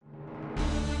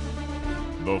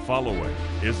The following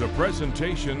is a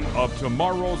presentation of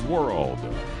Tomorrow's World.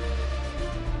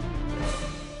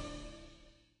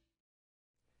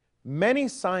 Many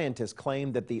scientists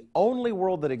claim that the only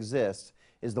world that exists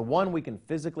is the one we can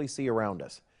physically see around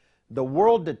us, the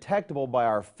world detectable by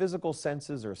our physical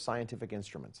senses or scientific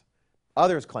instruments.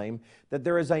 Others claim that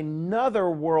there is another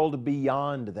world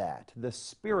beyond that, the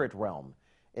spirit realm,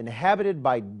 inhabited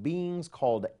by beings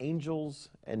called angels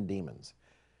and demons.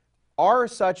 Are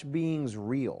such beings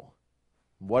real?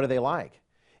 What are they like?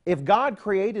 If God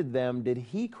created them, did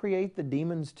He create the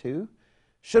demons too?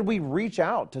 Should we reach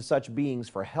out to such beings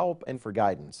for help and for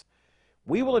guidance?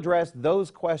 We will address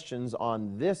those questions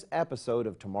on this episode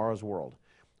of Tomorrow's World.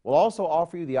 We'll also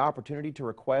offer you the opportunity to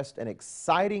request an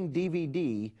exciting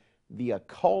DVD, The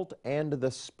Occult and the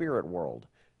Spirit World,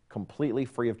 completely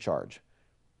free of charge.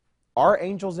 Are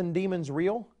angels and demons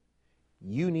real?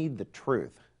 You need the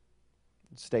truth.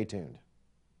 Stay tuned.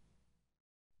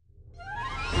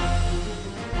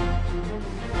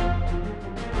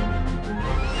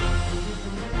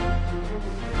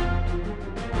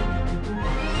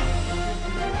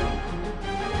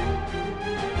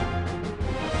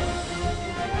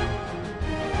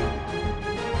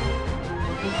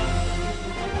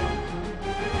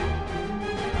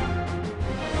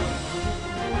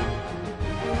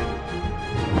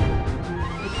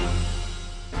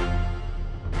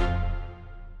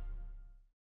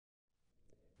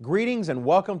 Greetings and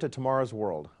welcome to Tomorrow's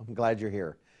World. I'm glad you're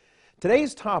here.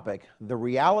 Today's topic, the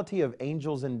reality of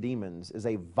angels and demons, is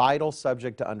a vital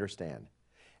subject to understand.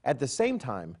 At the same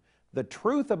time, the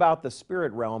truth about the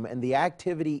spirit realm and the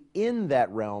activity in that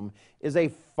realm is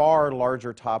a far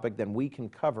larger topic than we can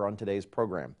cover on today's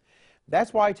program.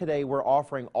 That's why today we're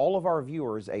offering all of our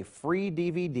viewers a free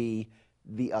DVD,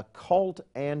 The Occult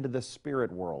and the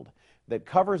Spirit World, that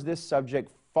covers this subject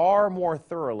far more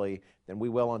thoroughly than we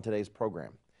will on today's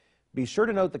program. Be sure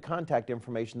to note the contact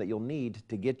information that you'll need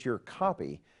to get your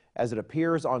copy as it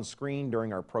appears on screen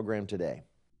during our program today.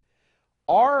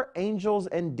 Are angels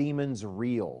and demons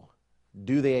real?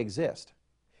 Do they exist?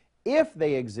 If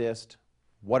they exist,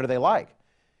 what are they like?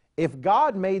 If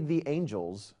God made the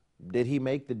angels, did He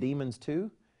make the demons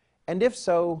too? And if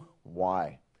so,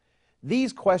 why?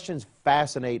 These questions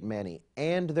fascinate many,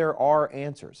 and there are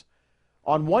answers.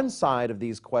 On one side of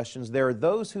these questions, there are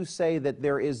those who say that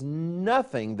there is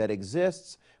nothing that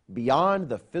exists beyond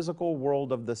the physical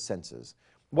world of the senses,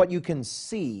 what you can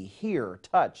see, hear,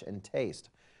 touch, and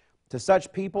taste. To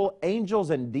such people,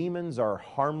 angels and demons are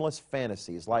harmless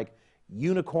fantasies like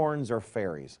unicorns or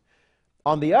fairies.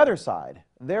 On the other side,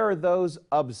 there are those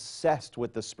obsessed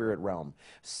with the spirit realm,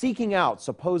 seeking out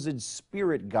supposed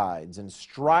spirit guides and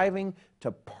striving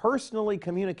to personally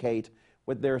communicate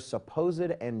with their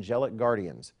supposed angelic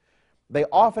guardians. They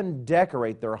often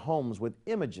decorate their homes with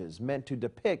images meant to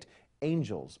depict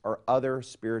angels or other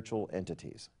spiritual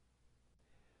entities.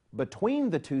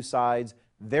 Between the two sides,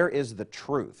 there is the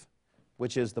truth,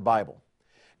 which is the Bible.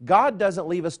 God doesn't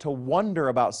leave us to wonder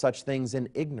about such things in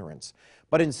ignorance,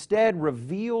 but instead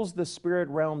reveals the spirit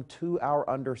realm to our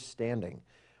understanding.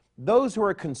 Those who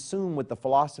are consumed with the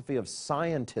philosophy of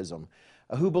scientism,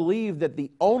 who believe that the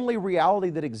only reality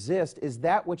that exists is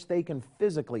that which they can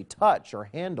physically touch or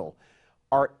handle,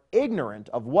 are ignorant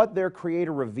of what their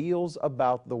Creator reveals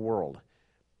about the world.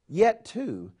 Yet,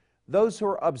 too, those who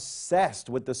are obsessed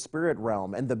with the spirit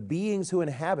realm and the beings who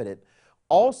inhabit it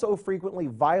also frequently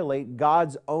violate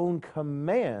God's own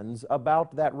commands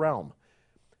about that realm.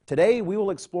 Today, we will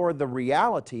explore the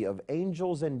reality of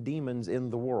angels and demons in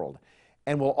the world,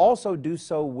 and we'll also do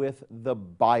so with the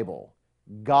Bible,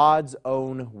 God's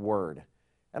own Word.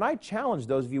 And I challenge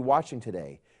those of you watching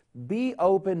today, be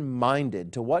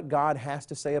open-minded to what God has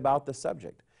to say about the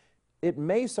subject. It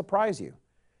may surprise you.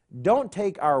 Don't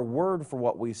take our word for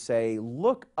what we say.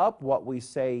 Look up what we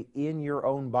say in your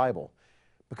own Bible,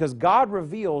 because God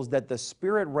reveals that the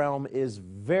spirit realm is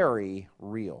very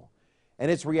real, and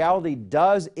its reality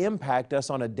does impact us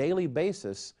on a daily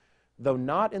basis, though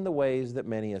not in the ways that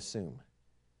many assume.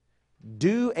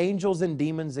 Do angels and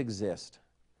demons exist?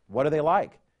 What are they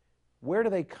like? Where do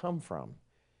they come from?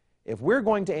 If we're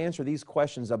going to answer these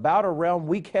questions about a realm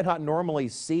we cannot normally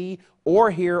see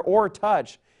or hear or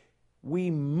touch,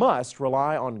 we must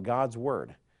rely on God's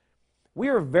Word. We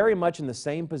are very much in the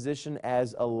same position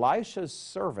as Elisha's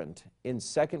servant in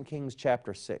 2 Kings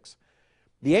chapter 6.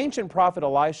 The ancient prophet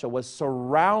Elisha was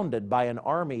surrounded by an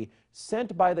army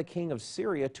sent by the king of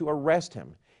Syria to arrest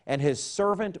him, and his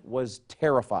servant was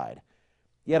terrified.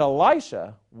 Yet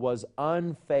Elisha was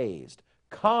unfazed,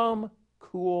 calm,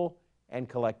 cool, and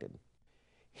collected.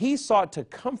 He sought to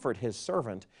comfort his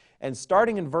servant, and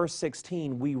starting in verse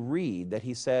 16, we read that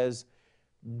he says,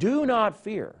 Do not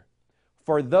fear,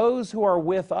 for those who are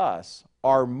with us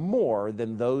are more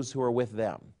than those who are with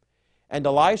them." And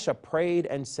Elisha prayed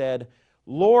and said,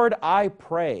 "Lord, I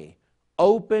pray,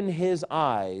 open his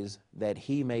eyes that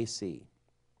he may see."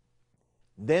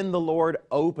 Then the Lord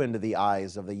opened the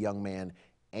eyes of the young man,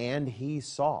 and he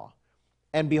saw.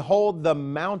 And behold, the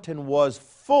mountain was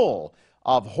full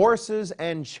of horses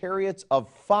and chariots of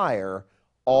fire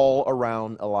all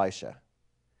around Elisha.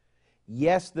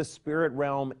 Yes, the spirit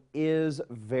realm is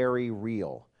very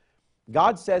real.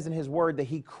 God says in his word that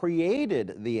he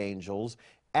created the angels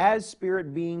as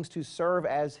spirit beings to serve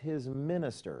as his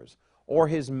ministers or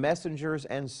his messengers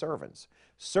and servants,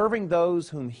 serving those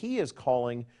whom he is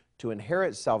calling to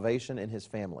inherit salvation in his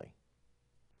family.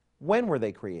 When were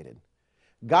they created?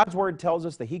 God's word tells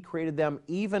us that he created them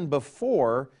even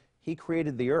before he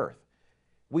created the earth.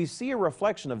 We see a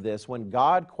reflection of this when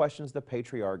God questions the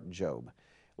patriarch Job.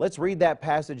 Let's read that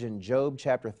passage in Job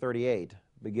chapter 38,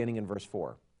 beginning in verse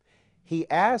 4. He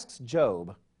asks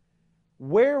Job,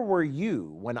 "Where were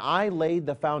you when I laid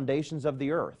the foundations of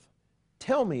the earth?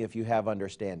 Tell me if you have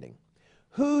understanding.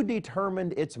 Who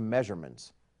determined its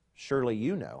measurements? Surely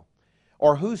you know.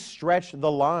 Or who stretched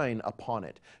the line upon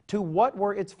it? To what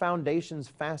were its foundations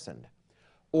fastened?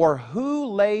 Or who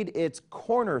laid its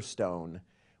cornerstone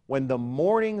when the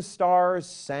morning stars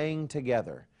sang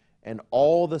together and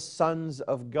all the sons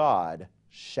of God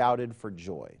shouted for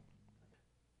joy?"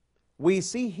 We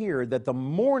see here that the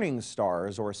morning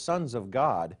stars, or sons of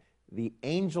God, the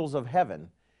angels of heaven,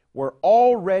 were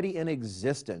already in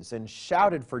existence and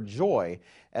shouted for joy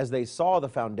as they saw the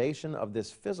foundation of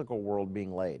this physical world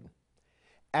being laid.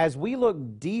 As we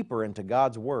look deeper into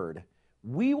God's Word,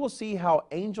 we will see how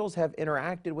angels have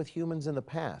interacted with humans in the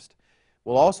past.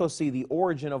 We'll also see the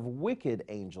origin of wicked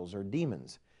angels or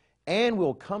demons, and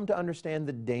we'll come to understand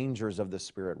the dangers of the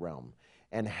spirit realm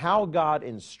and how God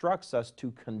instructs us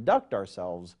to conduct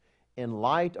ourselves in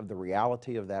light of the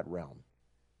reality of that realm.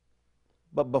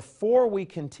 But before we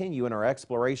continue in our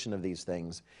exploration of these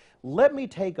things, let me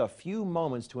take a few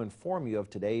moments to inform you of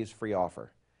today's free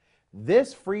offer.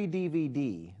 This free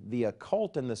DVD, The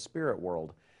Occult in the Spirit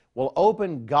World, will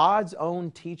open God's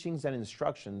own teachings and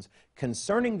instructions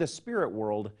concerning the spirit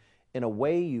world in a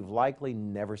way you've likely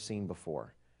never seen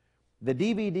before. The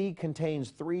DVD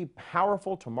contains 3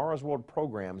 powerful Tomorrow's World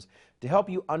programs to help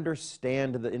you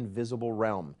understand the invisible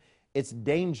realm, its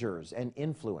dangers and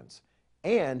influence,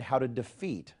 and how to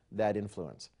defeat that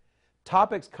influence.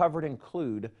 Topics covered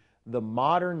include the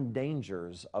modern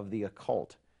dangers of the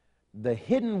occult, the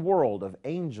hidden world of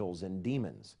angels and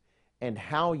demons, and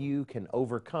how you can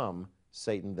overcome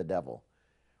Satan the devil.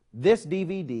 This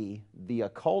DVD, The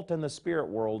Occult in the Spirit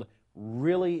World,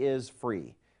 really is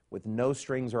free with no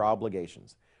strings or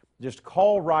obligations. Just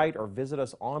call, write, or visit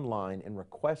us online and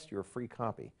request your free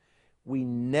copy. We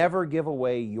never give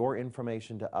away your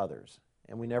information to others,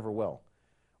 and we never will.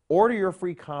 Order your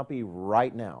free copy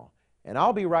right now, and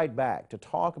I'll be right back to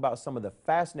talk about some of the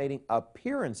fascinating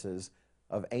appearances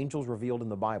of angels revealed in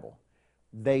the Bible.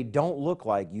 They don't look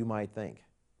like you might think.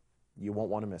 You won't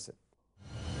want to miss it.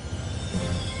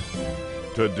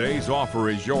 Today's offer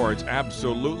is yours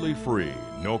absolutely free,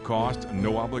 no cost,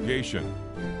 no obligation.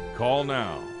 Call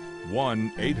now,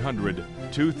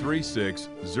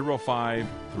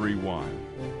 1-800-236-0531.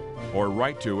 Or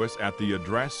write to us at the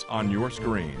address on your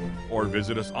screen, or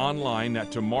visit us online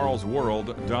at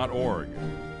tomorrowsworld.org.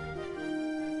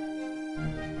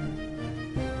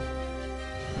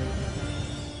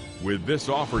 With this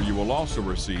offer, you will also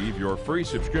receive your free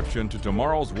subscription to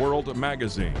Tomorrow's World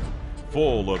magazine,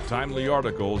 full of timely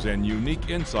articles and unique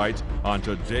insights on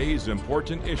today's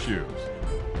important issues.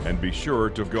 And be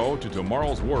sure to go to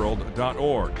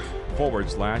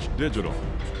tomorrowsworld.org/digital.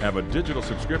 Have a digital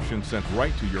subscription sent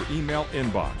right to your email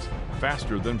inbox,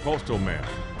 faster than postal mail.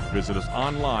 Visit us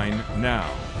online now.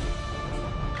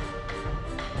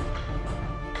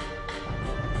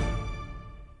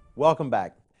 Welcome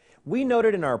back. We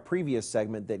noted in our previous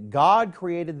segment that God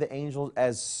created the angels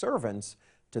as servants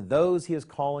to those he is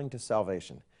calling to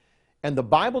salvation. And the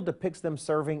Bible depicts them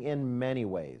serving in many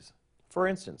ways. For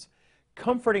instance,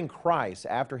 comforting Christ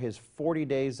after his 40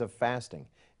 days of fasting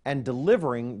and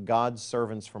delivering God's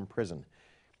servants from prison.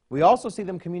 We also see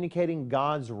them communicating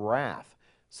God's wrath,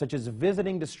 such as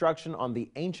visiting destruction on the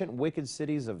ancient wicked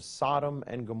cities of Sodom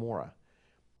and Gomorrah.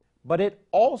 But it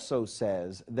also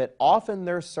says that often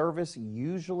their service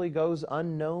usually goes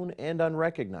unknown and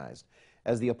unrecognized,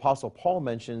 as the Apostle Paul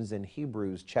mentions in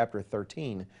Hebrews chapter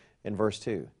 13 and verse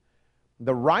 2.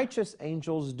 The righteous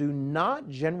angels do not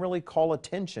generally call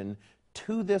attention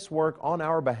to this work on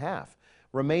our behalf,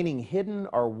 remaining hidden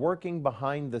or working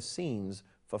behind the scenes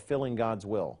fulfilling God's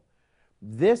will.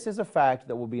 This is a fact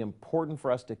that will be important for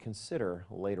us to consider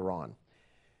later on.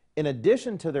 In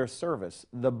addition to their service,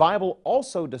 the Bible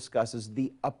also discusses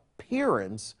the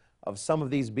appearance of some of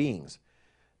these beings.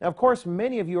 Now, of course,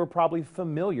 many of you are probably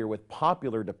familiar with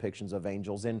popular depictions of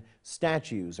angels in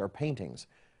statues or paintings.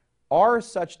 Are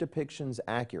such depictions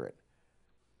accurate?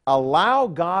 Allow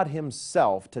God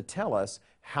Himself to tell us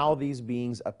how these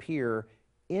beings appear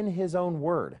in His own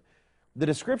Word. The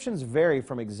descriptions vary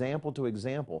from example to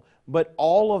example, but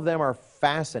all of them are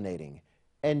fascinating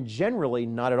and generally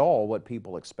not at all what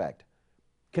people expect.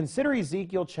 Consider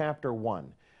Ezekiel chapter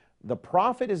 1. The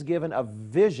prophet is given a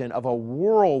vision of a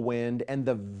whirlwind and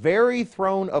the very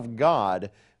throne of God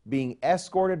being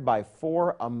escorted by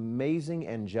 4 amazing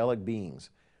angelic beings.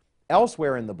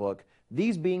 Elsewhere in the book,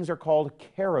 these beings are called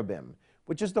cherubim,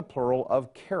 which is the plural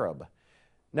of cherub.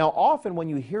 Now, often when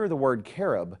you hear the word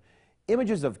cherub,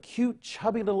 images of cute,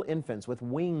 chubby little infants with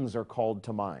wings are called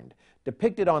to mind,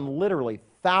 depicted on literally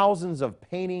thousands of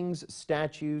paintings,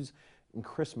 statues, and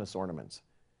Christmas ornaments.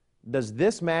 Does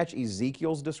this match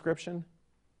Ezekiel's description?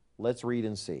 Let's read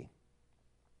and see.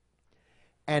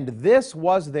 And this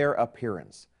was their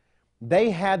appearance. They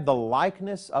had the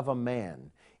likeness of a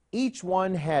man. Each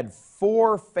one had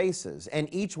 4 faces, and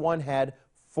each one had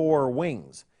 4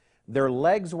 wings. Their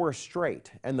legs were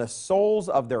straight, and the soles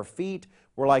of their feet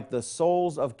were like the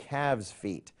soles of calves'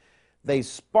 feet. They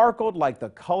sparkled like the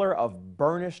color of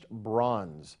burnished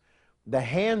bronze. The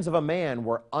hands of a man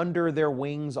were under their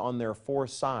wings on their 4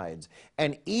 sides,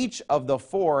 and each of the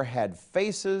 4 had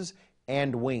faces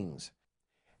and wings.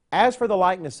 As for the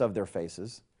likeness of their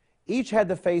faces, each had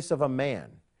the face of a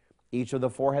man. Each of the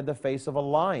 4 had the face of a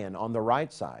lion on the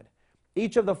right side.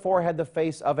 Each of the 4 had the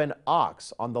face of an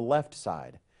ox on the left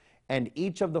side. And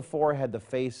each of the 4 had the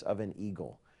face of an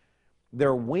eagle.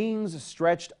 Their wings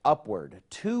stretched upward.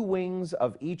 2 wings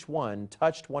of each one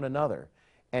touched one another,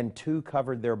 and 2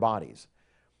 covered their bodies.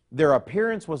 Their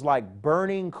appearance was like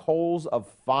burning coals of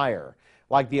fire,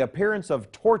 like the appearance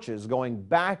of torches going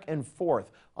back and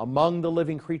forth among the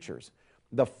living creatures.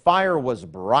 The fire was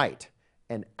bright,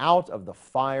 and out of the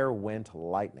fire went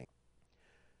lightning.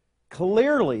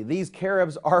 Clearly, these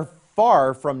cherubs are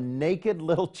far from naked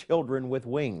little children with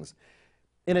wings.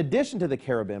 In addition to the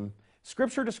cherubim,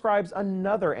 Scripture describes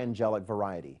another angelic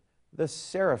variety, the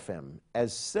seraphim,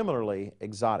 as similarly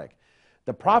exotic.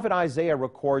 The prophet Isaiah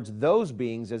records those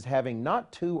beings as having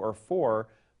not 2 or 4,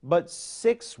 but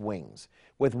 6 wings,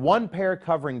 with 1 pair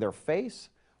covering their face,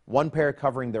 1 pair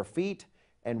covering their feet,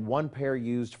 and 1 pair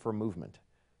used for movement.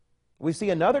 We see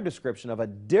another description of a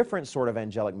different sort of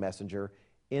angelic messenger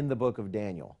in the book of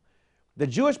Daniel. The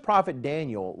Jewish prophet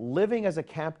Daniel, living as a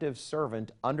captive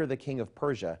servant under the king of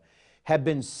Persia, had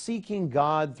been seeking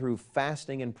God through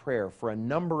fasting and prayer for a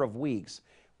number of weeks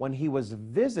when he was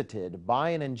visited by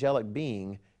an angelic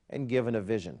being and given a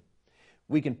vision.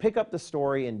 We can pick up the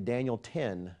story in Daniel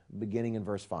 10, beginning in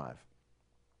verse 5.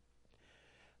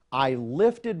 I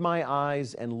lifted my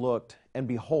eyes and looked, and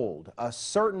behold, a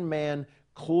certain man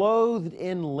clothed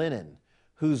in linen,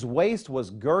 whose waist was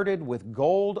girded with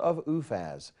gold of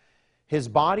Uphaz. His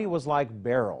body was like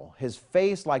beryl, his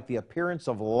face like the appearance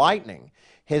of lightning,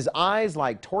 his eyes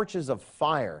like torches of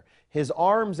fire, his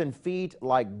arms and feet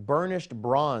like burnished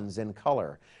bronze in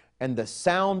color, and the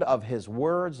sound of his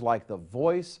words like the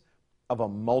voice of a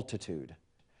multitude.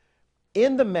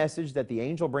 In the message that the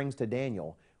angel brings to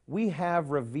Daniel, we have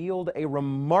revealed a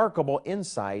remarkable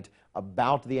insight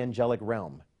about the angelic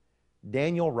realm.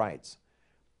 Daniel writes,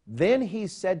 Then he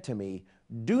said to me,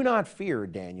 Do not fear,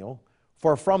 Daniel,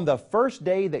 for from the first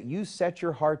day that you set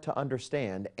your heart to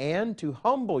understand and to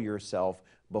humble yourself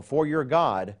before your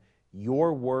God,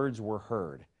 your words were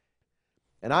heard.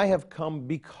 And I have come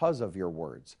because of your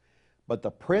words. But the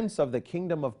prince of the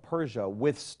kingdom of Persia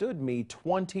withstood me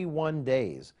 21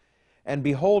 days. And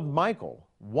behold, Michael,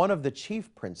 one of the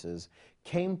chief princes,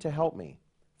 came to help me,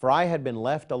 for I had been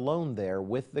left alone there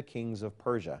with the kings of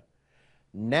Persia.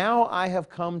 Now I have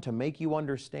come to make you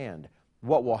understand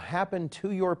what will happen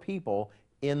to your people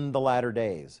in the latter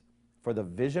days, for the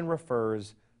vision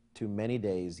refers to many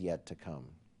days yet to come.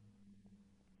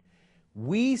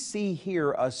 We see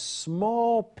here a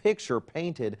small picture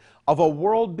painted of a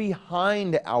world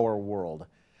behind our world.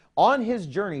 On his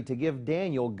journey to give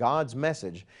Daniel God's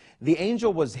message, the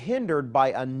angel was hindered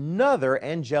by another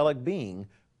angelic being,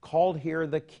 called here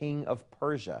the king of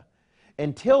Persia,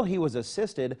 until he was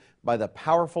assisted by the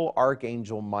powerful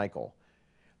archangel Michael.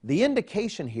 The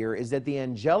indication here is that the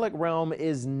angelic realm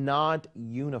is not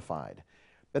unified,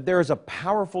 but there is a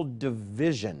powerful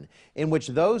division in which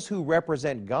those who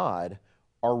represent God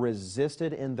are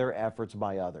resisted in their efforts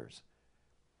by others.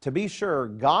 To be sure,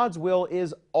 God's will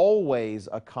is always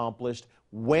accomplished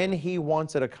when He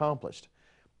wants it accomplished.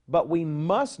 But we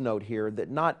must note here that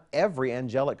not every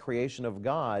angelic creation of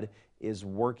God is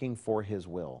working for His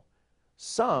will.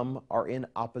 Some are in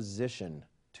opposition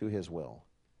to His will.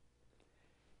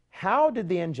 How did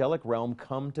the angelic realm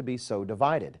come to be so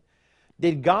divided?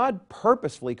 Did God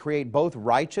purposefully create both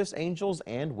righteous angels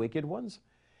and wicked ones?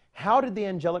 How did the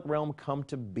angelic realm come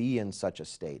to be in such a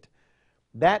state?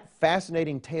 That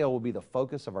fascinating tale will be the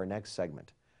focus of our next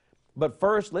segment. But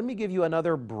first, let me give you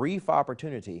another brief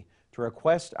opportunity to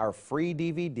request our free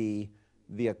DVD,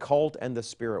 The Occult and the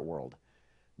Spirit World.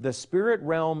 The spirit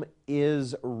realm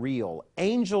is real.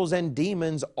 Angels and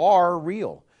demons are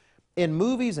real. In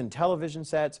movies and television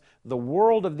sets, the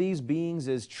world of these beings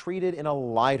is treated in a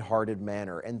lighthearted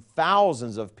manner, and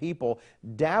thousands of people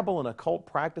dabble in occult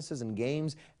practices and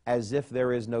games as if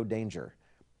there is no danger.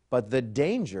 But the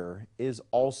danger is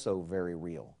also very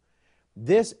real.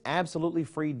 This absolutely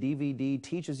free DVD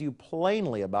teaches you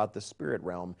plainly about the spirit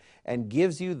realm and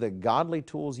gives you the godly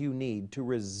tools you need to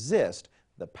resist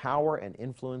the power and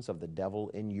influence of the devil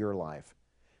in your life.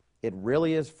 It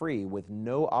really is free with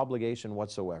no obligation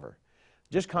whatsoever.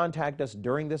 Just contact us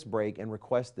during this break and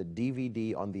request the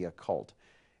DVD on the occult.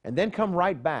 And then come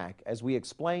right back as we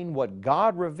explain what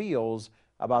God reveals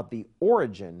about the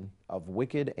origin of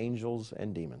wicked angels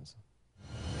and demons.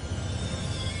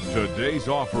 Today's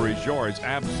offer is yours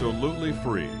absolutely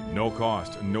free, no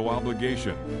cost, no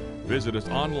obligation. Visit us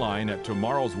online at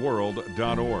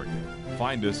tomorrowsworld.org.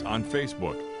 Find us on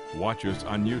Facebook, watch us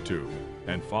on YouTube,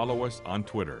 and follow us on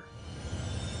Twitter.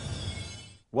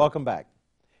 Welcome back.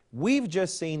 We've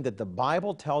just seen that the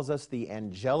Bible tells us the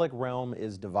angelic realm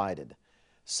is divided.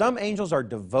 Some angels are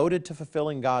devoted to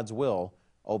fulfilling God's will,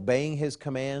 obeying His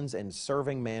commands, and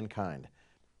serving mankind.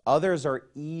 Others are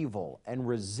evil and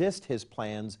resist His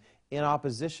plans in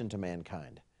opposition to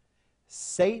mankind.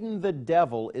 Satan the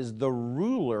devil is the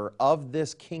ruler of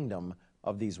this kingdom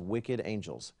of these wicked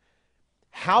angels.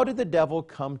 How did the devil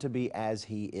come to be as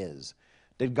he is?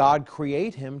 Did God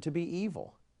create him to be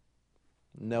evil?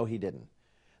 No, He didn't.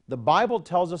 The Bible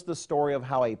tells us the story of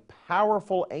how a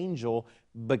powerful angel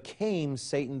became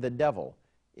Satan the devil,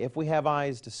 if we have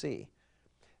eyes to see.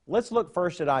 Let's look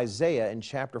first at Isaiah in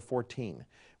chapter 14,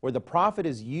 where the prophet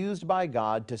is used by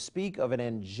God to speak of an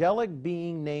angelic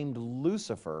being named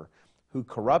Lucifer who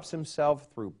corrupts himself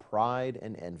through pride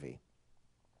and envy.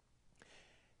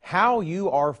 How you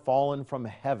are fallen from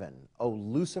heaven, O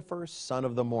Lucifer, son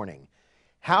of the morning!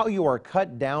 How you are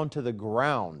cut down to the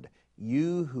ground,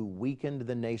 you who weakened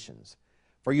the nations!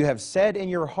 For you have said in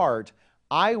your heart,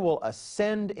 I will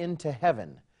ascend into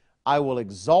heaven. I will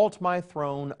exalt my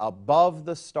throne above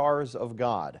the stars of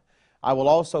God. I will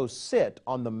also sit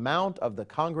on the mount of the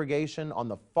congregation on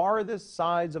the farthest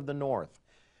sides of the north.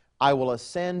 I will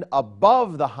ascend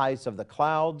above the heights of the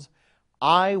clouds.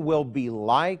 I will be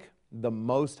like the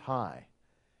Most High.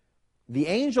 The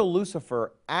angel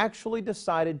Lucifer actually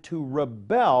decided to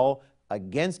rebel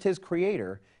against his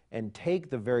Creator and take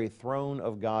the very throne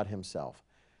of God Himself.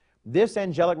 This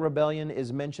angelic rebellion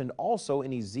is mentioned also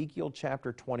in Ezekiel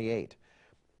chapter 28.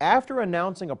 After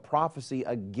announcing a prophecy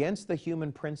against the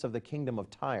human prince of the kingdom of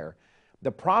Tyre,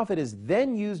 the prophet is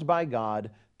then used by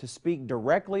God to speak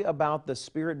directly about the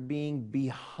spirit being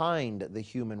behind the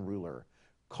human ruler,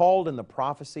 called in the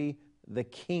prophecy the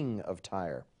king of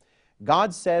Tyre.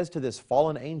 God says to this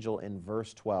fallen angel in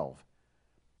verse 12,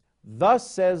 Thus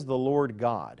says the Lord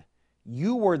God,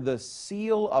 you were the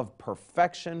seal of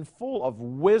perfection, full of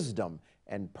wisdom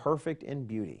and perfect in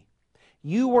beauty.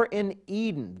 You were in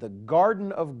Eden, the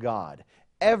garden of God.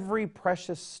 Every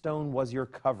precious stone was your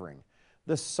covering,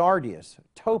 the sardius,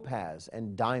 topaz,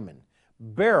 and diamond,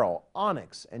 beryl,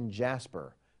 onyx, and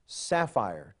jasper,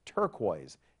 sapphire,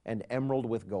 turquoise, and emerald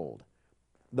with gold.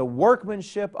 The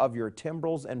workmanship of your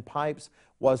timbrels and pipes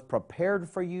was prepared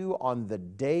for you on the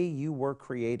day you were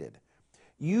created.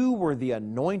 You were the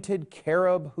anointed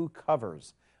cherub who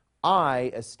covers.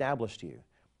 I established you.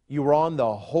 You were on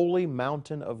the holy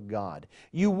mountain of God.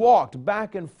 You walked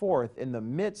back and forth in the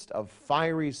midst of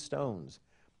fiery stones.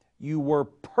 You were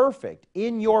perfect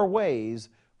in your ways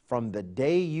from the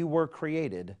day you were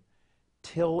created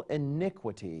till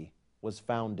iniquity was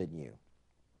found in you.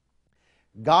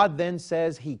 God then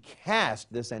says He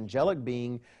cast this angelic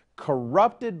being,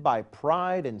 corrupted by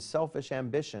pride and selfish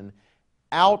ambition,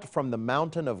 out from the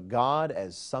mountain of God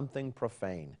as something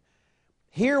profane.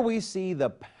 Here we see the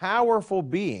powerful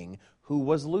being who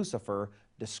was Lucifer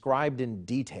described in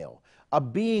detail, a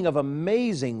being of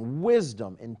amazing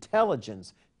wisdom,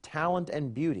 intelligence, talent,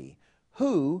 and beauty,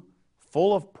 who,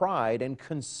 full of pride and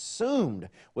consumed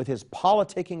with his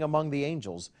politicking among the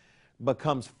angels,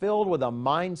 becomes filled with a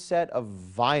mindset of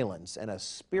violence and a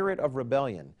spirit of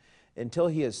rebellion until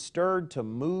he is stirred to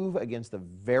move against the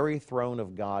very throne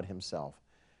of God himself.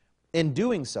 In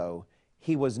doing so,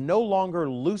 he was no longer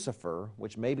Lucifer,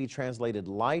 which may be translated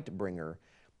light bringer,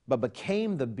 but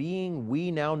became the being we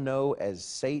now know as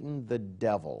Satan the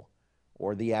devil,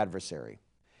 or the adversary.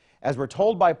 As we're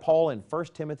told by Paul in 1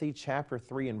 Timothy chapter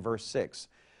 3 and verse 6,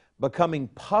 becoming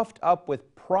puffed up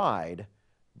with pride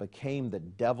became the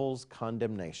devil's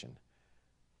condemnation.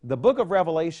 The book of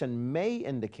Revelation may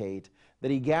indicate that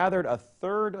he gathered a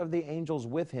third of the angels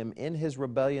with him in his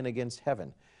rebellion against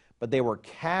heaven, but they were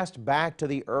cast back to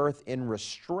the earth in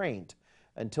restraint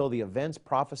until the events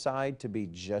prophesied to be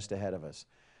just ahead of us.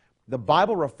 The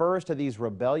Bible refers to these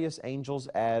rebellious angels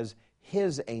as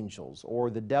his angels, or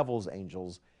the devil's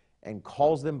angels, and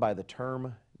calls them by the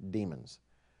term demons.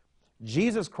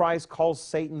 Jesus Christ calls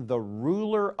Satan the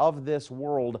ruler of this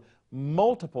world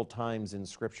multiple times in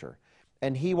Scripture,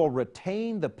 and he will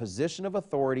retain the position of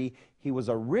authority he was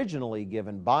originally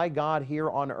given by God here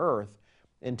on earth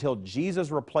until Jesus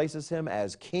replaces him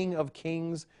as King of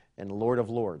Kings and Lord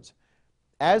of Lords.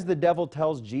 As the devil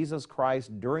tells Jesus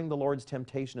Christ during the Lord's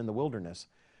temptation in the wilderness,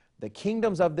 the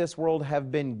kingdoms of this world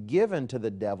have been given to the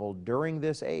devil during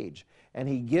this age, and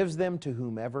he gives them to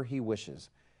whomever he wishes.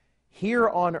 Here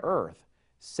on earth,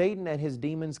 Satan and his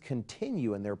demons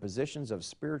continue in their positions of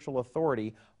spiritual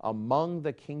authority among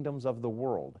the kingdoms of the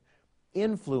world,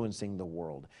 influencing the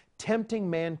world, tempting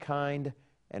mankind,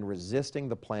 and resisting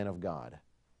the plan of God.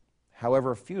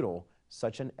 However futile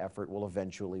such an effort will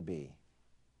eventually be.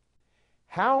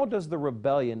 How does the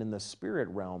rebellion in the spirit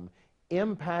realm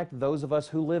impact those of us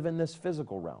who live in this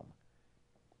physical realm?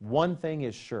 One thing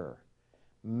is sure.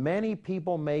 Many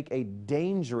people make a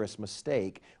dangerous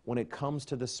mistake when it comes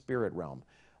to the spirit realm,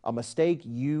 a mistake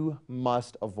you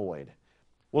must avoid.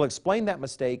 We'll explain that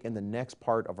mistake in the next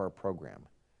part of our program.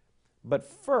 But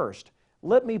first,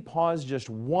 let me pause just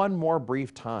one more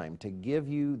brief time to give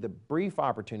you the brief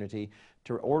opportunity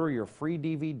to order your free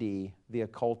DVD, The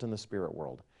Occult in the Spirit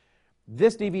World.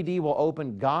 This DVD will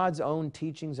open God's own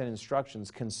teachings and instructions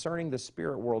concerning the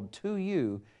spirit world to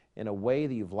you in a way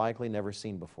that you've likely never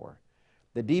seen before.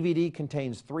 The DVD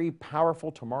contains 3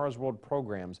 powerful Tomorrow's World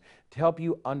programs to help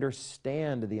you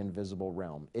understand the invisible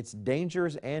realm, its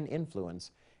dangers and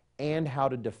influence, and how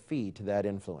to defeat that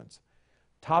influence.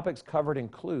 Topics covered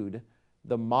include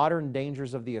the modern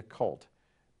dangers of the occult,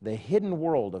 the hidden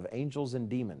world of angels and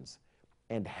demons,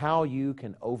 and how you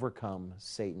can overcome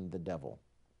Satan the devil.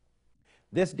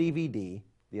 This DVD,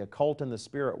 The Occult in the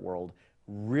Spirit World,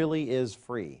 really is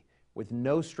free, with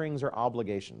no strings or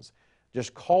obligations.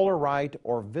 Just call or write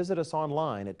or visit us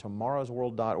online at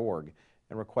tomorrowsworld.org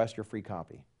and request your free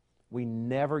copy. We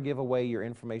never give away your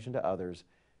information to others,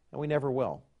 and we never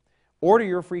will. Order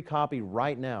your free copy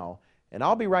right now, and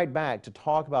I'll be right back to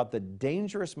talk about the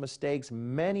dangerous mistakes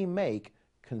many make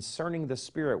concerning the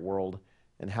spirit world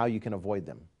and how you can avoid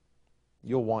them.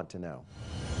 You'll want to know.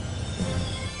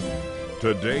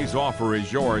 Today's offer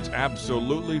is yours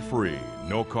absolutely free,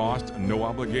 no cost, no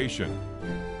obligation.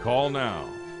 Call now,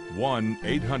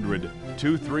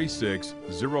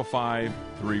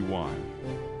 1-800-236-0531.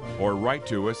 Or write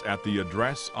to us at the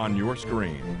address on your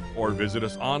screen, or visit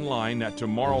us online at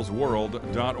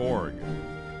tomorrowsworld.org.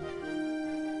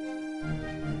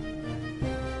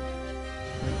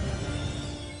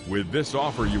 With this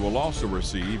offer, you will also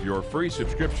receive your free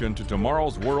subscription to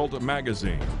Tomorrow's World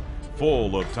magazine,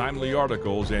 full of timely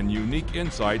articles and unique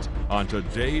insights on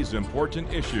today's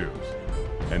important issues.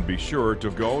 And be sure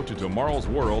to go to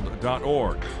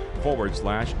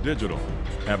tomorrowsworld.org/digital.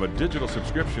 Have a digital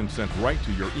subscription sent right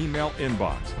to your email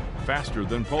inbox, faster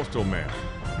than postal mail.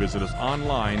 Visit us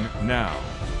online now.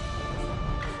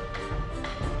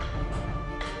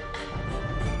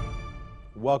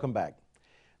 Welcome back.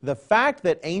 The fact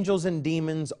that angels and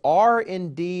demons are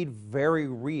indeed very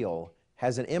real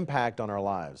has an impact on our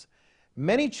lives.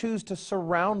 Many choose to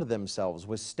surround themselves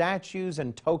with statues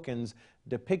and tokens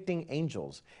depicting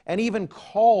angels, and even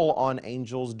call on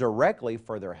angels directly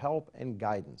for their help and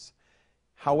guidance.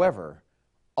 However,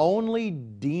 only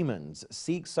demons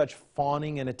seek such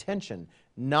fawning and attention,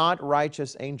 not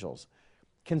righteous angels.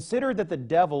 Consider that the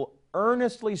devil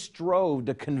earnestly strove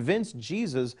to convince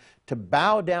Jesus to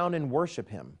bow down and worship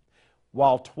him,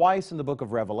 while twice in the book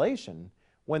of Revelation,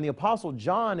 when the Apostle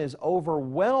John is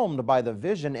overwhelmed by the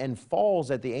vision and falls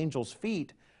at the angel's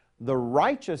feet, the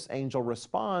righteous angel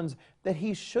responds that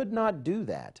he should not do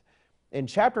that. In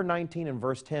chapter 19 and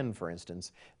verse 10, for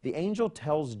instance, the angel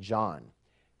tells John,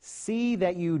 "See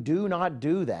that you do not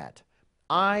do that.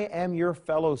 I am your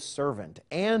fellow servant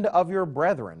and of your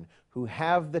brethren who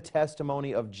have the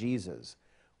testimony of Jesus.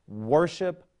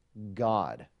 Worship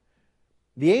God.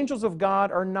 The angels of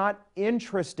God are not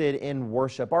interested in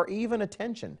worship or even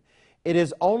attention. It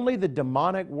is only the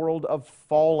demonic world of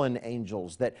fallen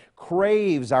angels that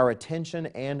craves our attention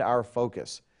and our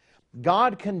focus.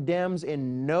 God condemns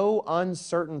in no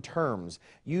uncertain terms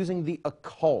using the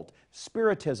occult,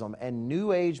 spiritism, and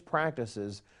New Age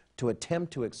practices to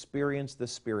attempt to experience the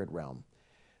spirit realm.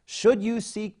 Should you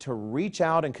seek to reach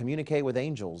out and communicate with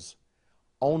angels,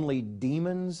 only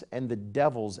demons and the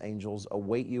devil's angels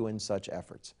await you in such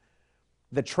efforts.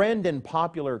 The trend in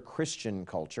popular Christian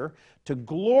culture to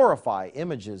glorify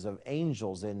images of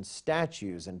angels in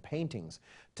statues and paintings,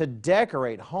 to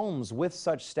decorate homes with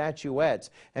such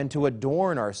statuettes, and to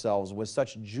adorn ourselves with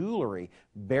such jewelry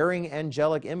bearing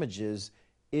angelic images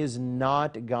is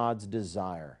not God's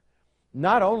desire.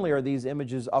 Not only are these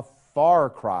images a far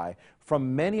cry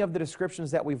from many of the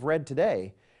descriptions that we've read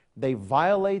today, they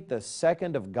violate the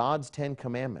second of God's 10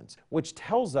 commandments, which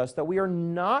tells us that we are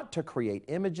not to create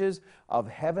images of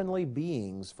heavenly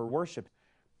beings for worship.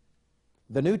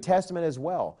 The New Testament as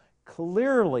well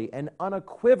clearly and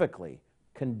unequivocally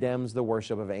condemns the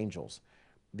worship of angels.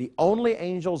 The only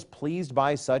angels pleased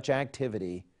by such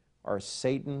activity are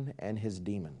Satan and his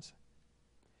demons.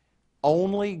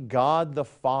 Only God the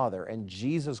Father and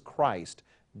Jesus Christ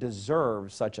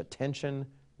deserve such attention,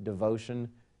 devotion,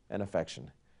 and affection.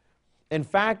 In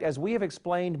fact, as we have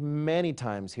explained many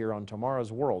times here on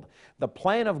Tomorrow's World, the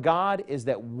plan of God is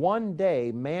that one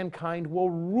day mankind will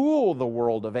rule the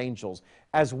world of angels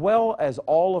as well as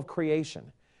all of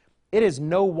creation. It is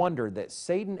no wonder that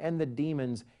Satan and the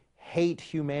demons hate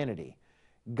humanity.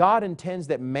 God intends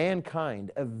that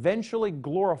mankind, eventually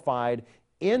glorified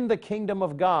in the kingdom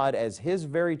of God as His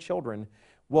very children,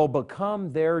 will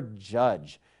become their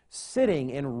judge,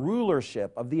 sitting in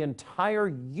rulership of the entire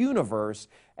universe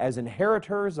as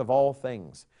inheritors of all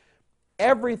things.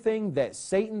 Everything that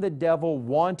Satan the devil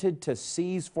wanted to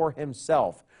seize for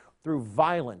himself through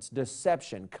violence,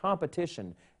 deception,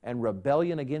 competition, and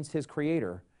rebellion against his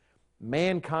Creator,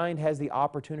 mankind has the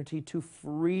opportunity to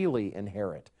freely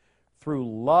inherit through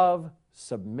love,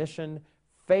 submission,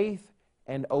 faith,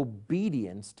 and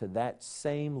obedience to that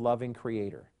same loving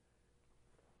Creator.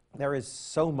 There is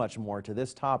so much more to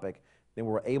this topic than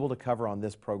we're able to cover on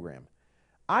this program.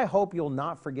 I hope you'll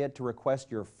not forget to request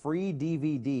your free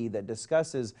DVD that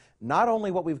discusses not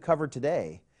only what we've covered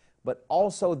today, but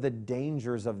also the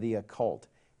dangers of the occult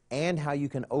and how you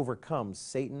can overcome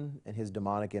Satan and his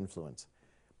demonic influence.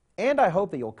 And I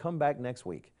hope that you'll come back next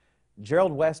week.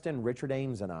 Gerald Weston, Richard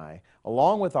Ames, and I,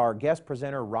 along with our guest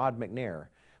presenter Rod McNair,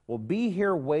 will be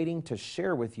here waiting to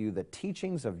share with you the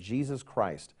teachings of Jesus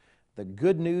Christ, the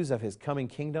good news of His coming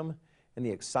kingdom, and the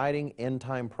exciting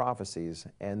end-time prophecies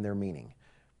and their meaning.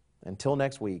 Until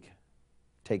next week,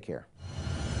 take care.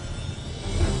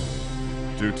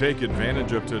 To take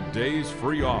advantage of today's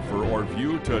free offer or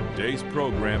view today's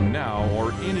program now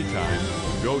or anytime,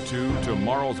 go to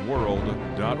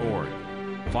tomorrowsworld.org.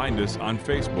 Find us on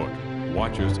Facebook,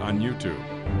 watch us on YouTube,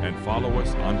 and follow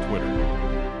us on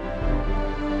Twitter.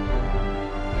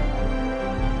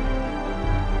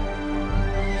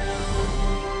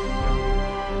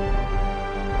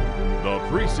 The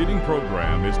preceding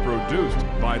program is produced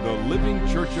by the Living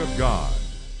Church of God.